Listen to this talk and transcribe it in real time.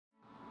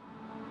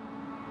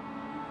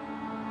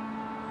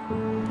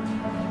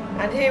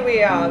And here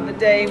we are, the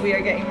day we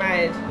are getting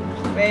married,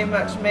 very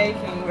much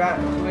making that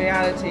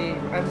reality.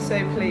 I'm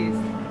so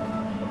pleased.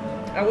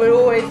 I will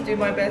always do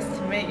my best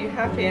to make you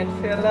happy and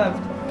feel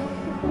loved.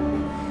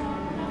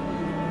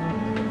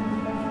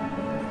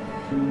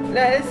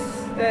 Let us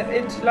step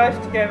into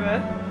life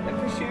together and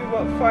pursue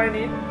what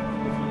finally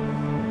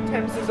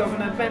tempts us of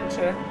an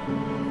adventure.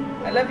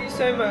 I love you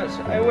so much,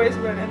 I always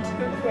will and to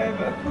live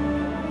forever.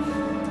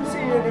 See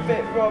you in a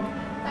bit, Rob.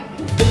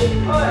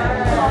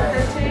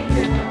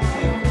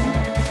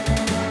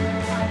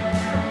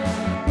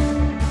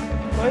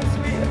 My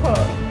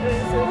sweetheart,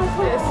 there's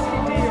a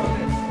CD on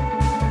it.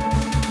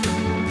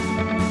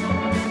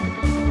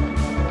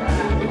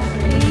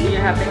 Are you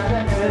happy?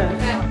 Yeah.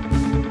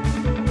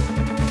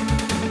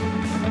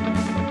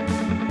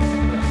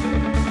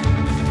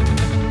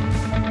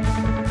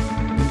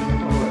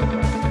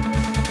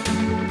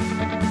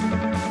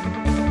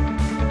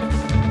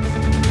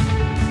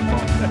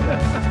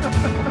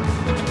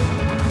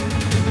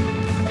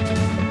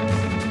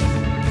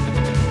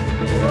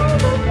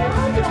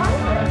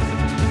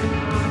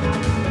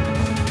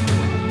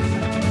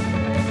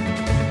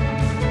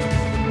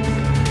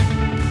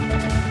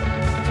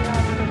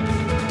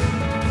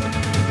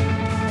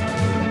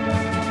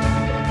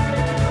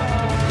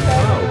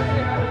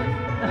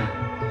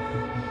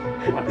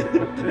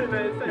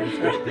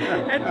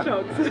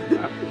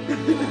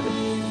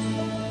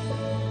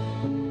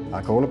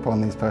 I call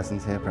upon these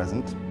persons here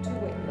present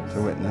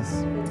to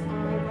witness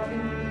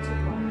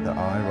that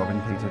I,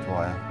 Robin Peter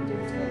Dwyer,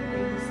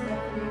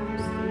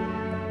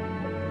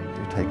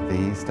 do take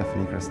thee,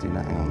 Stephanie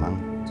Christina Engelman,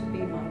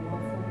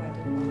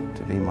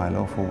 to be my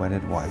lawful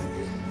wedded wife.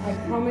 I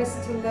promise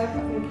to love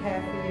and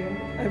care for you.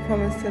 I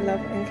promise to love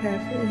and care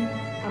for you.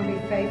 And be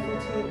faithful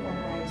to you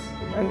always.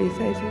 And be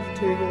faithful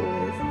to you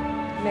always.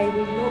 May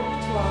we look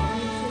to our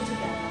future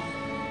together.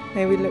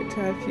 May we look to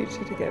our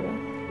future together.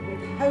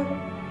 With hope,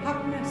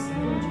 happiness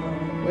and joy.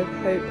 With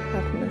hope,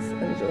 happiness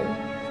and joy.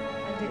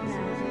 And it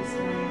now is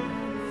my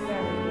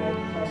very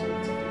great pleasure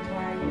to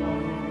declare you on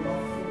my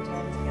lawful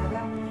journey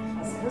together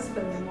as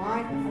husband and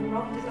wife. And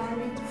Rob, did I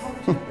need to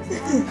culture as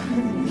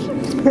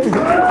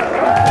well?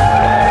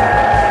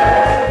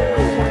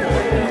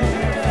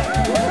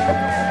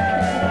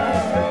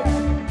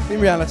 In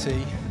reality,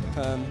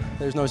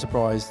 there's no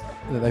surprise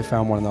that they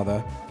found one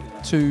another.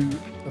 Two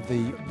of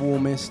the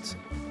warmest,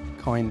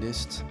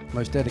 kindest,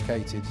 most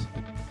dedicated,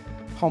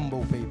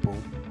 humble people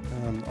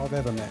I've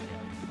ever met.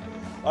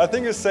 I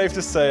think it's safe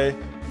to say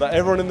that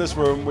everyone in this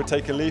room would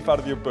take a leaf out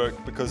of your book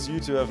because you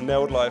two have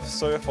nailed life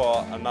so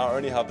far and now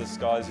only have the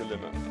sky as your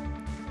limit.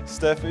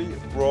 Steffi,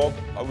 Rob,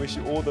 I wish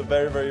you all the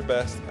very, very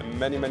best and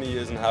many, many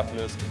years in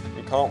happiness,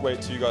 and can't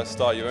wait till you guys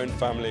start your own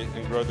family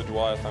and grow the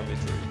Dwyer family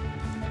tree.